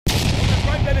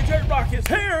everybody, J-Rocc is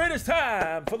here. It is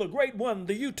time for the great one,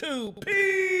 the YouTube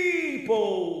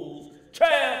People's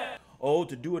Champ. Oh,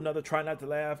 to do another Try Not to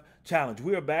Laugh challenge.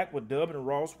 We are back with Dub and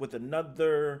Ross with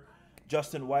another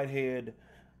Justin Whitehead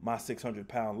My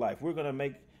 600-Pound Life. We're going to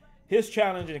make his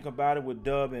challenge and combine it with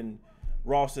Dub and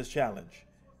Ross's challenge.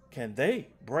 Can they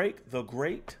break the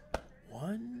great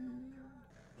one?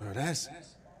 Bro, that's...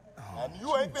 And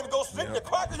you ain't finna go sit in the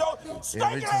crack of your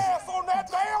stinking ass on that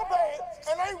damn bed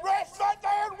and ain't rest that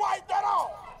damn wipe that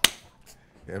off.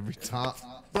 Every time.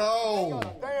 Bro!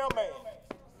 Damn man.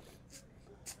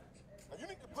 Now you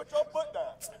need to put your foot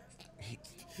down.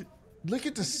 Look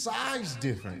at the size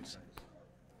difference.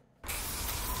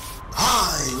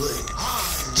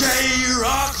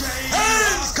 J-Rocc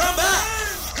has come back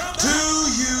to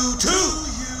YouTube.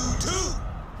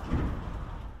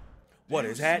 What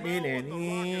is happening and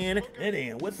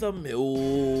in with a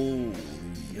million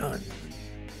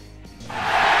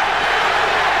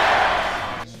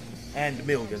and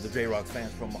millions of J-Rocc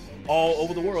fans from all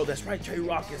over the world. That's right,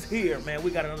 J-Rocc is here, man.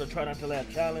 We got another Try Not to Laugh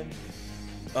challenge.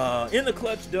 In the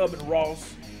clutch, Dub and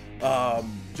Ross.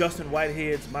 Justin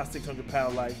Whitehead's My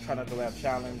 600-Pound Life Try Not to Laugh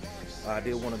challenge. I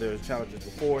did one of their challenges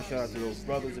before. Shout out to those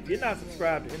brothers. If you're not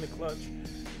subscribed to In the Clutch,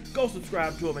 go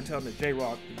subscribe to them and tell them that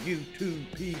J-Rocc, the YouTube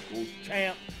People's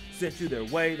Champ, sent you their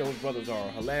way. Those brothers are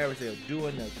hilarious. They're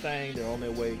doing their thing. They're on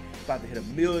their way, about to hit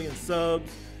 1 million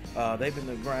subs. They've been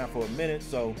in the grind for a minute,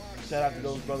 so shout out to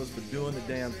those brothers for doing the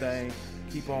damn thing.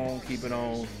 Keep on, keeping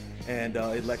on, and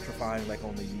electrifying like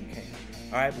only you can.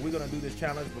 All right, but we're gonna do this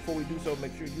challenge. Before we do so,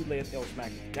 make sure you lay a tail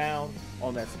smack down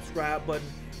on that subscribe button.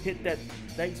 Hit that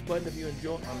thanks button if you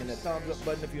enjoy. That thumbs up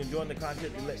button if you're enjoying the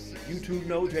content. To let YouTube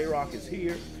know J-Rocc is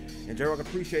here, and J-Rocc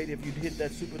appreciate it if you hit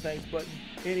that super thanks button.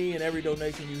 Any and every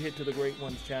donation you hit to the Great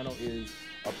Ones channel is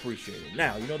appreciated.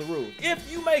 Now you know the rules. If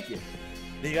you make it,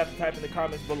 then you have to type in the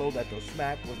comments below that the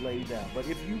smack was laid down. But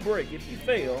if you break, if you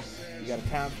fail, you got to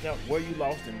timestamp where you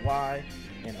lost and why,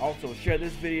 and also share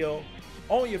this video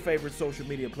on your favorite social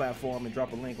media platform and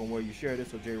drop a link on where you share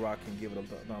this so J-Rocc can give it a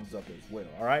thumbs up as well.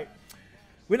 All right,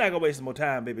 we're not gonna waste some more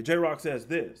time, baby. J-Rocc says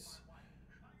this: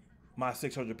 My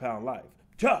 600-Pound Life.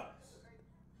 Just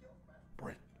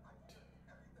Brent.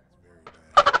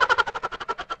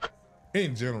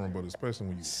 In general, but especially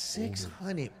when you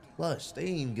 600 plus. They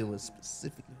didn't even give a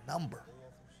specific number.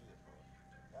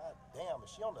 God damn, is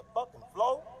she on the fucking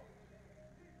floor?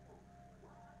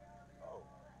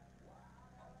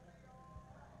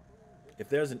 If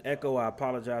there's an echo, I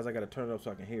apologize. I gotta turn it up so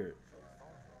I can hear it.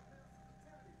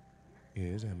 Yeah,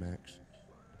 is that Max?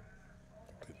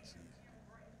 couldn't see.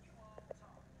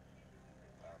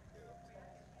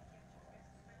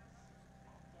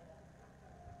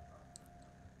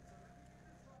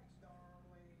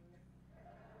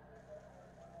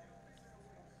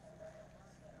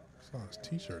 Saw his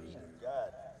t-shirt is good.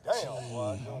 God damn,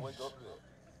 boy, I couldn't wake up to that.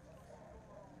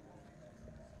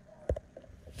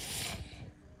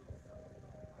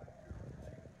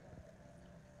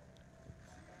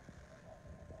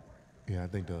 Yeah, I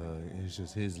think it's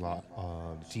just his lot,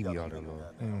 the TV audio.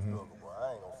 I ain't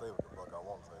gonna say what the fuck I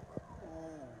want to say, but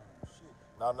ooh, shit.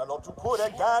 Now, don't you pull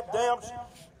that goddamn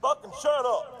fucking shirt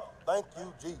up. Thank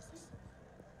you, Jesus.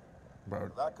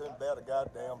 Bro. I couldn't bear the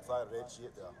goddamn sight of that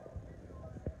shit there.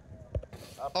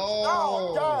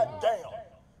 Oh, goddamn.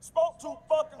 Spoke too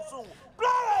fucking soon.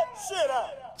 Blow that shit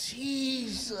out.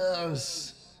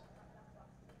 Jesus.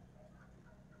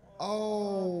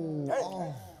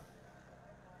 Oh.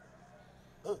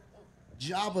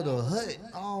 Jabba the Hutt.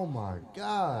 Oh my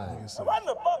God. What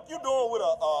the fuck you doing with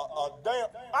a damn?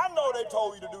 I know they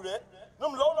told you to do that.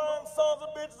 Them low-lying sons of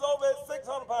bitches over at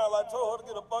 600 pounds. I told her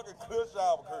to get a fucking clear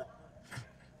shower curtain.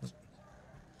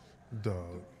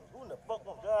 Dog. Who in the fuck?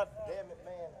 God damn it,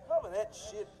 man! Cover that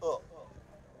shit up.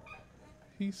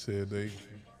 He said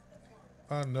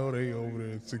I know they over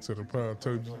there at 600 pounds.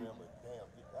 Told you.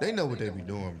 They know what they be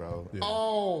doing, bro. Yeah.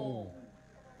 Oh.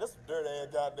 This dirty ass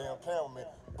goddamn cameraman.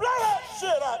 Blow that shit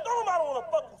out. Don't nobody want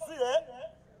to fucking see that.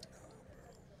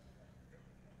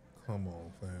 Come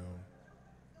on, fam.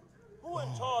 Who in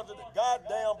charge of the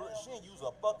goddamn blood? She ain't use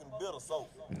a fucking bit of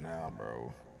soap. Nah,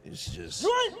 bro. It's just.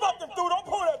 You ain't fucking through. Don't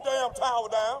pull that damn towel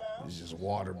down. It's just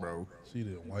water, bro. She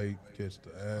didn't wait, catch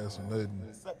the ass or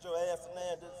nothing. Set your ass in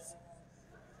there and just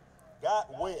got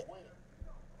wet.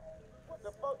 What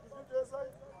the fuck did you just say?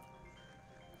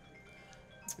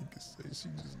 You can say she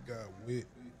just got wet.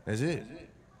 That's it.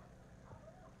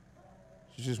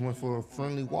 She just went for a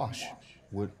friendly wash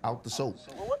without the soap.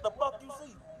 Well, what the fuck you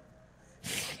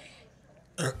see?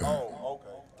 Oh,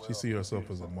 okay. Well, She see herself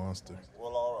as a monster.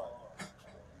 well, all right.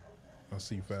 I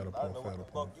see fat I upon know fat what the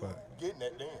upon fuck you fat. getting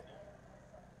at then.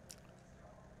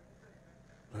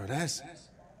 Bro, that's...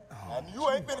 And you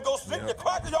ain't finna go stick your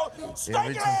cracker, yo. Every Stake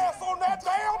your time- ass on that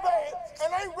damn bed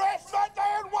and ain't rest that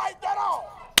damn white at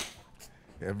all.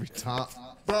 Every time.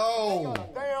 Bro!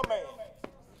 Damn man.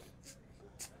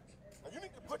 Now you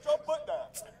need to put your foot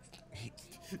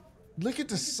down. Look at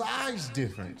the size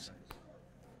difference.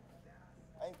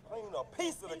 Ain't clean a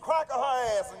piece of the cracker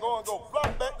her ass and go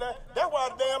flop back there. That's why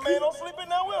the damn man don't sleep in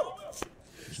there with her.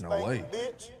 There's no way.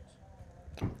 Bitch.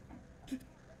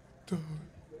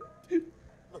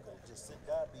 Look at it, just sit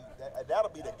down. That'll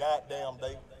be the goddamn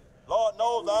day. Lord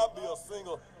knows I'll be a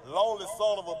single, lonely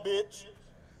son of a bitch.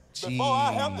 Before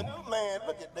I have to do, man,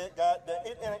 look at that goddamn.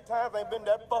 It ain't times ain't been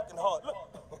that fucking hard. Look.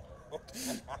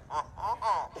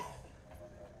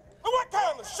 What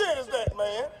kind of shit is that,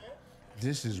 man?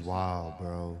 This is wild,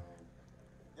 bro.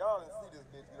 Y'all didn't see this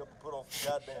bitch get up and put on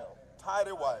some goddamn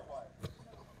tidy white.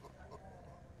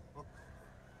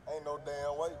 Ain't no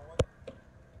damn way.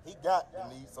 He got to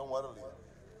need somewhere to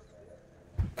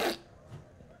live.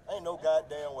 Ain't no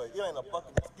goddamn way. It ain't a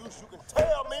fucking excuse you can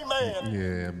tell me, man.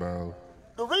 Yeah, bro.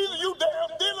 The reason you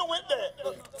damn dealing with that.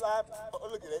 Look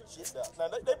at that shit now.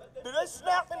 Now, do they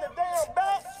snap in the damn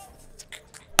back?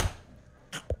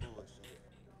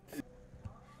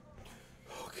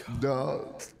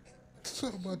 Dog. So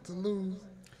about to lose.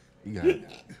 You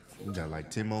got like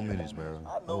 10 more minutes, bro.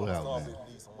 I know Hold it's out, gonna man.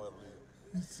 be somewhere to live.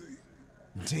 You see,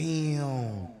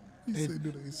 Damn. you say,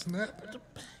 do they snap?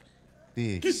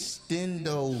 The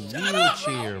extendo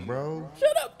wheelchair, bro.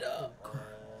 Shut up, dog.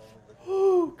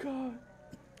 Oh, God.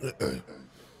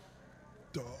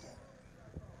 Dog.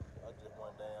 I just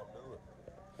one damn do it.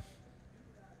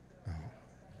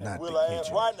 Not Will the ass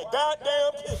kitchen. right in the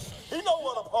goddamn kitchen. He know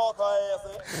where to park her ass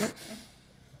at.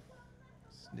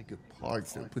 This nigga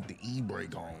parked and put the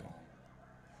e-brake on.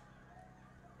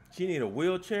 She need a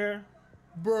wheelchair?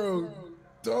 Bro,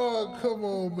 dog, come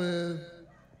on, man.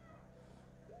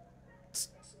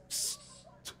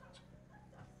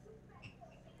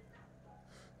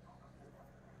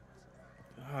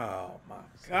 Oh, my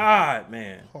God,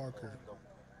 man. Parker.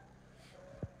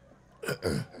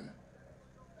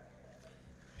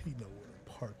 He know what a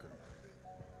Parker.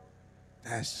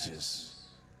 That's just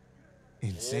There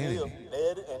it insanity. is.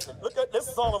 There it is. And look at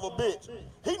this son of a bitch.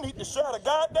 He need to share the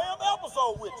goddamn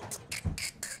episode with you.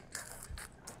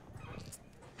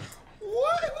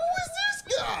 What? Who is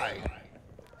this guy?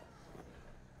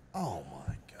 Oh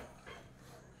my God.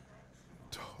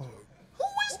 Dog.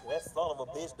 That son of a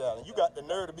bitch down. And you got the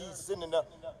nerve to be sitting in there.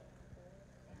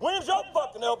 When's your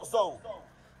fucking episode?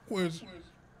 Where's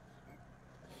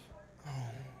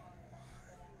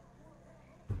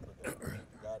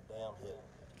Goddamn hit.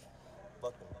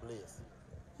 Fucking bliss.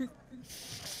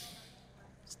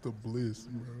 it's the bliss,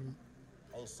 bro?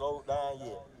 Ain't sold down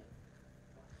yet.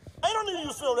 Ain't no need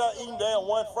you sit down eating damn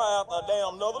one fry after a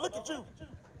damn another. Look at you.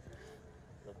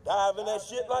 You dive in that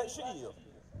shit like she is.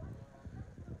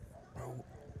 Bro.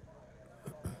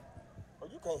 Oh,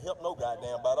 you can't help no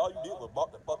goddamn body. All you did was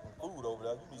bought the fucking food over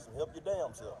there. You need some help your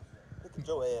damn self. Look at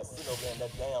your ass sitting over there in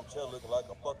that damn chair looking like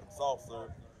a fucking soft serve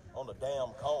on the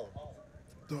damn cone.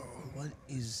 Dog. What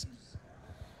is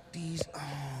these? Oh,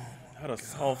 How to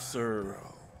soft serve.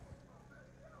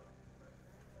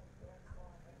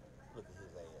 Look at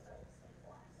his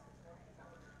ass.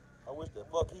 I wish the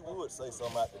fuck he would say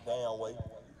something out the damn way.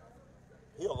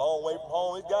 He a long way from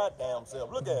home his goddamn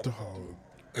self. Look at him.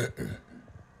 Dog.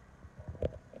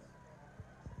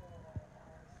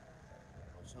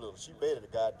 She ready to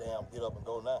goddamn get up and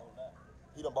go now.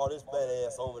 He done brought his fat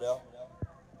ass over there.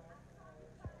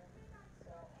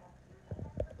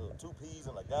 Little 2 peas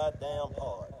in a goddamn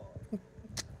pod.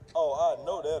 Oh, I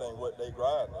know that ain't what they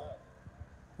grinding.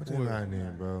 what they riding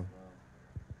in, bro?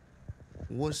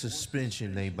 What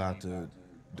suspension they about to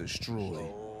destroy?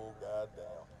 Oh,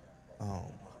 goddamn. Oh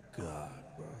my God,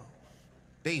 bro.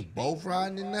 They both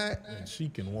riding in that? And she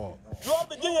can walk. You have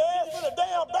to get your ass in the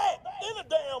damn back, in the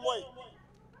damn way.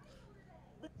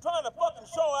 Be trying to fucking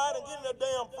show out and get in the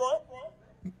damn front.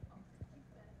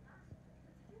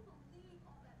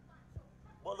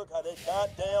 Boy, look how that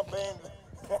goddamn band.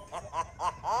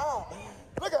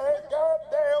 Look at that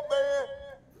goddamn band.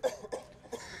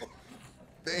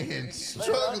 They ain't They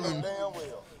struggling. damn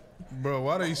well. Bro,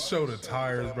 why they show the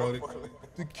tires, bro?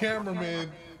 The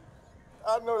cameraman,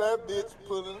 I know that bitch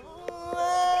pulling.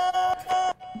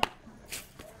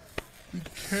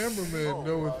 cameraman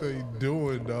know what they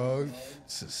doing, dog.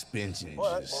 Suspension, Boy,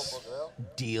 that just motherfucker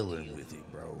out. dealing with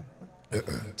it, bro.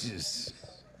 Just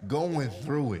going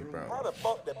through it, How bro. the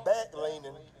fuck the back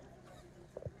leaning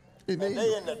And and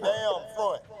they in the damn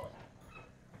front?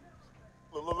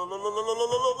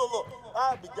 Look.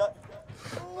 I be got.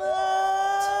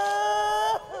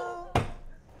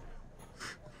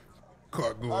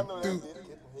 I know that bitch getting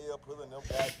hell pulling them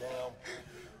goddamn.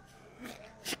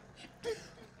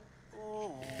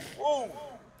 Ooh.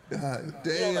 God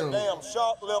Damn. damn. A damn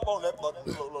sharp lip on that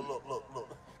fucking.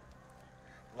 Look.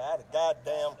 Now the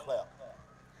goddamn clap.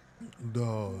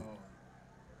 Dog.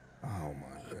 Oh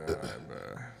my God,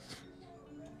 bro.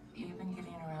 You've been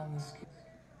getting around this.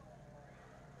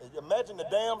 Imagine the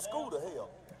damn scooter, hell.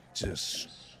 Just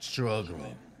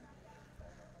struggling.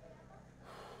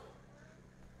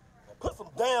 Put some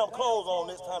damn clothes on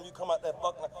next time you come out that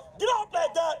fucking. Get off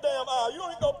that goddamn aisle. You don't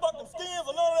need no fucking skins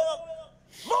or none of that.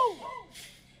 Move!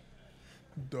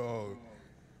 Dog.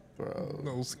 Bro.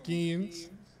 No skins.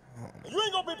 You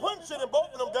ain't gonna be putting shit in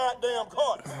both of them goddamn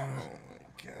carts. Oh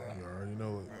my God. You already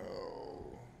know it.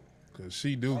 Cause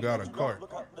she do got a cart.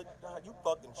 Look how you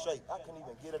fucking shape. I couldn't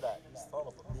even get it out. You son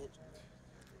of a bitch.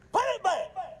 Put it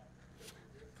back!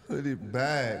 Put it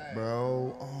back,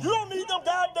 bro. Oh. You don't need them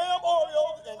goddamn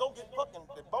Oreos and go get fucking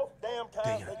both damn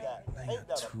kinds they got. Ain't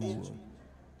that a bitch?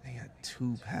 They got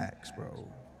 2 packs, bro.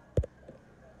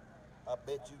 I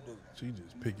bet you do. She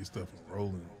just picking stuff and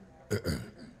rolling.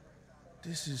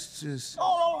 This is just.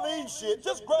 Oh, don't need shit.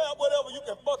 Just grab whatever you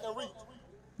can fucking reach.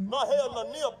 Not hell,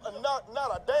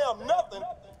 not a damn nothing.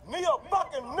 Near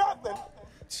fucking nothing.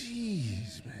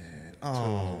 Jeez, man.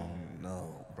 Oh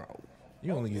no, bro.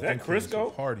 You only get that them kids Crisco?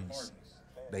 for parties.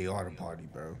 They are the party,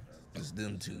 bro. Just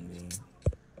them two, man.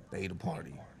 They the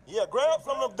party. Yeah, grab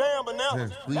some of them damn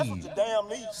bananas. Yes, That's what please. you damn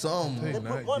need. Some. They Then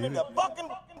not put one in get the fucking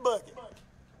bucket.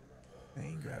 They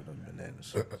ain't grabbed them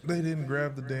bananas. They didn't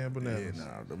grab the damn Yeah, bananas.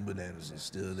 nah, them bananas is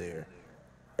still there.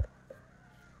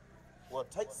 Well,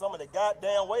 take some of the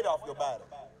goddamn weight off your body.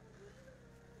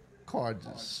 Car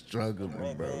just struggling,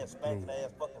 Rank bro. ass, spanking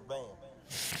ass fucking van.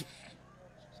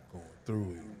 Going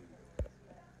through it.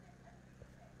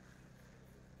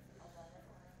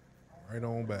 Right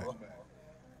on back.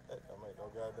 That don't make no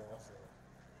goddamn sense.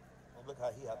 And look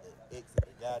how he had to exit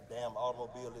the goddamn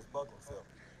automobile his fucking self.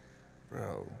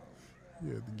 Bro.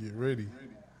 You have to get ready.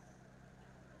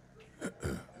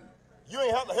 You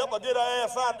ain't have to help her get her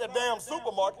ass out of that damn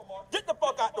supermarket. Get the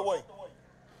fuck out the way.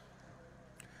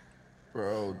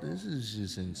 Bro, this is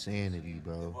just insanity, If it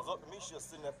bro. was up to me, she'll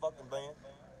sit in that fucking van.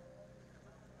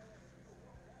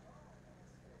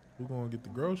 We're gonna get the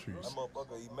groceries. That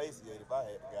motherfucker emaciated if I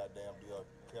had the goddamn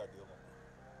caregiver.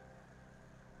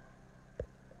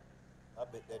 I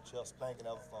bet that chest stinking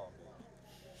out of some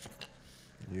bitch.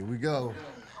 Here we go.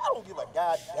 I don't give a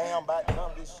goddamn about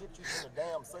none of this shit you finna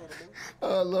damn say to me.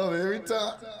 I love it every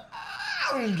time.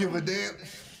 I don't give a damn.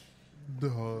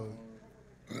 Dog.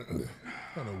 What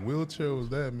kind of wheelchair was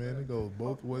that, man? It goes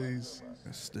both ways.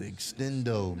 That's the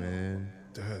extendo, man.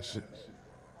 That shit.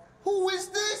 Who is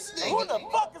this Who nigga? the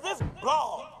fuck is this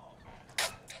blog?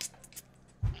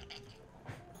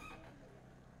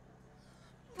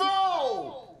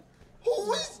 Bro!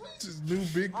 Who is Just new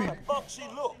big How people. the fuck she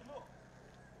look?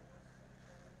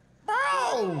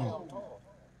 Bro?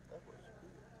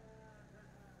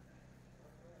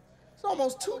 It's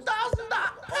almost 2,000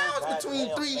 pounds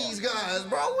between 3 of these guys,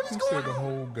 bro. What is He going said the on?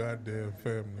 whole goddamn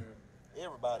family.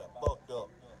 Everybody fucked up.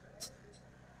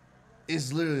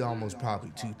 It's literally almost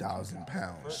probably 2,000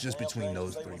 pounds just between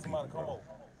those 3 people, bro.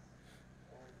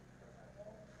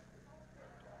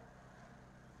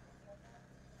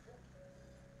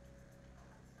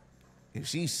 If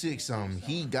she's 6 something,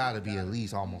 he gotta be at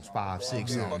least almost 5,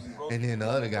 6 something. And then the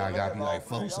other guy gotta be like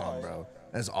 4 something, bro.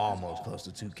 That's almost close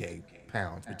to 2K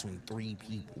pounds between 3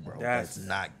 people, bro. That's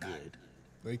not good.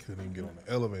 They couldn't even get on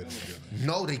the elevator together.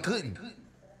 No, they couldn't.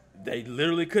 They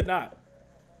literally could not.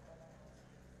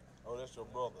 Oh, that's your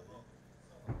brother.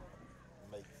 He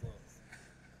makes sense.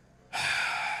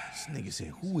 This nigga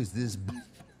said, who is this?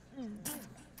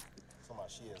 Somebody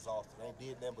she exhausted. Ain't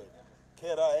did nothing but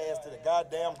carried her ass to the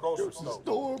goddamn grocery store.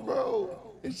 Store,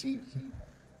 bro. And she.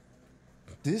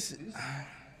 This.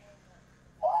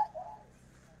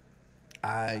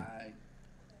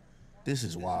 This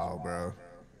is wild, bro.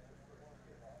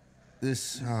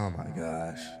 This. Oh my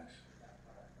gosh.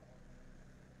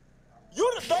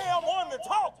 You the damn one to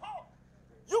talk.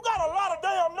 You got a lot of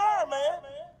damn nerve, man.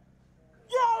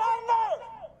 You got a lot of nerve.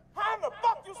 How in the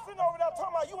fuck you sitting over there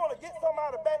talking about you want to get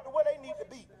somebody back to where they need to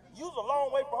be? You's a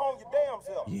long way from home your damn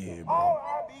self. Yeah, bro. All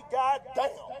I be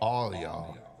goddamn. All of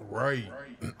y'all. Right.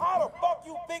 How the fuck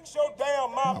you fix your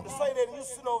damn mouth to say that and you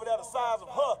sitting over there the size of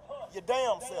her, your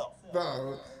damn self?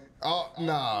 Bro. Oh,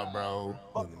 nah, bro.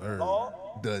 Fucking nerve. Lord.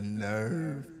 The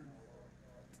nerve.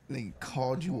 Nigga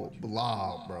called you a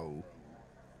blob, bro.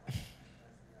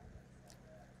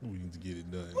 We need to get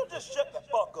it done. You just shut the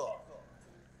fuck up.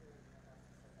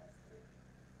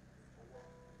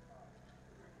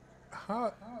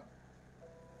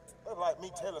 That's like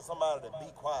me telling somebody to be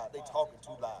quiet. They talking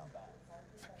too loud.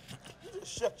 You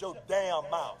just shut your damn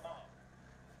mouth.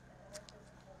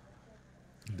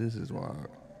 This is wild.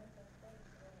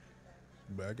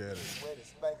 Back at it. Sweaty,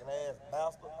 spanking ass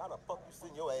bastard. How the fuck you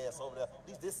sitting your ass over there? At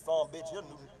least this son bitch here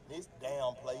knew this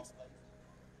damn place.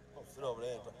 Don't sit over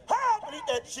there and help and eat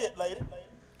that shit, lady.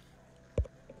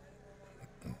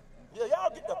 Yeah,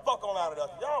 y'all get the fuck on out of there.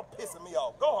 Y'all pissing me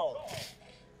off. Go home.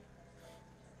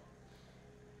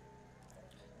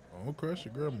 Don't crush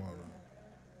your grandmother.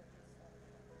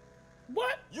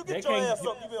 What? You get your ass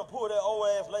up, you been pull that old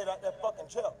ass lady out that fucking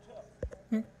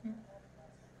chair.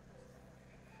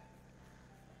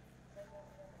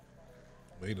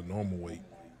 Made a normal weight.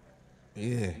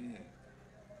 Yeah.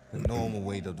 The normal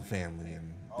weight of the family.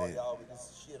 And All y'all with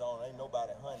this shit on, ain't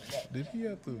nobody hunting nothing. Did he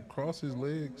have to cross his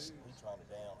legs? He trying to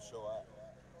damn show out.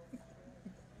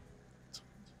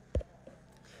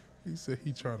 He said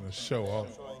he trying to show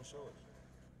off. Sure ain't sure.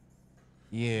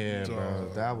 yeah, bro.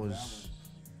 That was.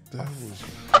 That was.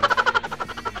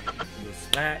 The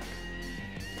smack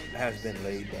has been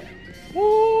laid down. Woo!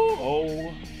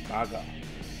 Oh my God.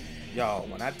 Y'all,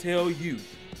 when I tell you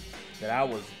that I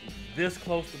was this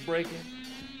close to breaking,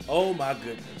 oh my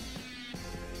goodness.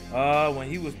 When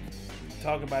he was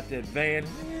talking about that van,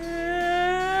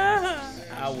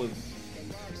 I was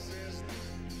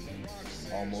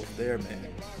almost there, man.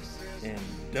 And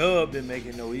Dub didn't make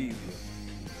it no easier.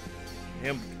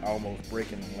 Him almost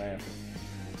breaking and laughing.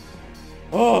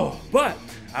 Oh, but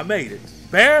I made it.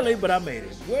 Barely, but I made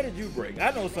it. Where did you break?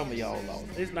 I know some of y'all lost.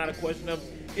 It's not a question of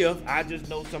if. I just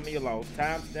know some of you lost.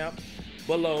 Timestamp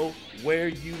below where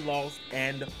you lost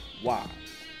and why.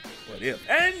 But if.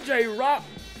 And J-Rocc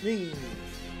means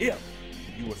if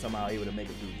you were somehow able to make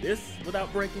it through this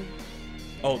without breaking,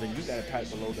 oh, then you got to type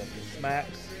below that the smack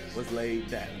was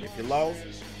laid down. If you lost,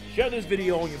 share this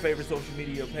video on your favorite social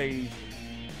media page.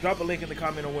 Drop a link in the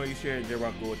comment on where you shared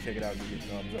J-Rocc. Go check it out. Give your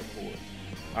thumbs up for it.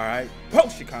 All right.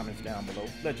 Post your comments down below.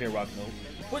 Let J-Rocc know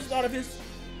what you thought of his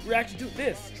reaction to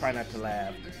this Try Not to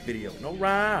Laugh video. No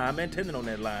rhyme intended on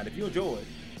that line. If you enjoyed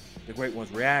the Great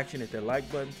One's reaction, hit that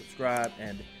like button, subscribe,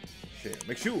 and share.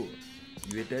 Make sure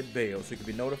you hit that bell so you can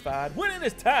be notified when it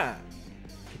is time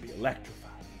to be electrified.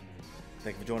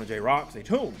 Thank you for joining J-Rocc. Stay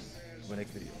tuned for the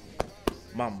next video.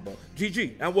 Mamba,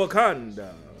 GG, and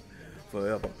Wakanda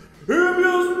forever. If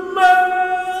you smell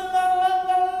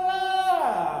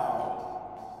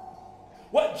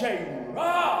what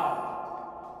J-Rocc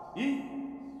is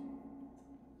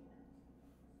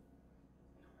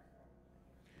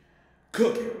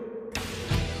cooking.